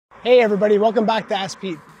Hey everybody, welcome back to Ask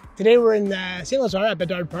Pete. Today we're in St. Lazare at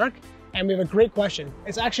Bedard Park, and we have a great question.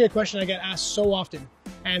 It's actually a question I get asked so often.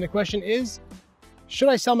 And the question is, should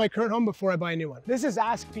I sell my current home before I buy a new one? This is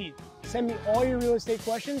Ask Pete. Send me all your real estate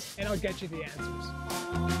questions and I'll get you the answers.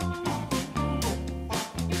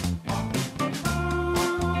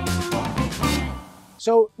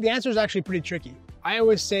 So the answer is actually pretty tricky. I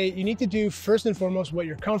always say you need to do first and foremost what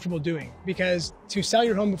you're comfortable doing, because to sell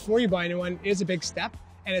your home before you buy a new one is a big step.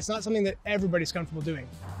 And it's not something that everybody's comfortable doing.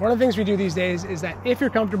 One of the things we do these days is that if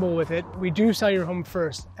you're comfortable with it, we do sell your home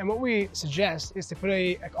first. And what we suggest is to put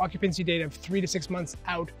an occupancy date of 3 to 6 months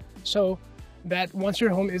out, so that once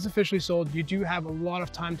your home is officially sold, you do have a lot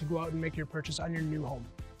of time to go out and make your purchase on your new home.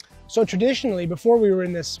 So traditionally, before we were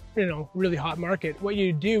in this really hot market, what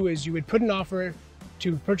you do is you would put an offer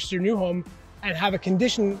to purchase your new home and have a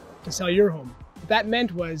condition to sell your home. What that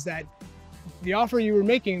meant was that the offer you were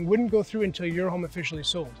making wouldn't go through until your home officially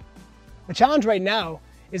sold. The challenge right now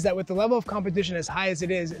is that with the level of competition as high as it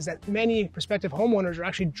is that many prospective homeowners are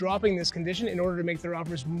actually dropping this condition in order to make their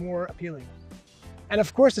offers more appealing. And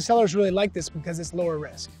of course, the sellers really like this because it's lower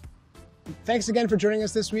risk. Thanks again for joining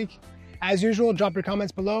us this week. As usual, drop your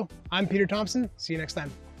comments below. I'm Peter Thompson. See you next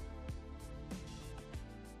time.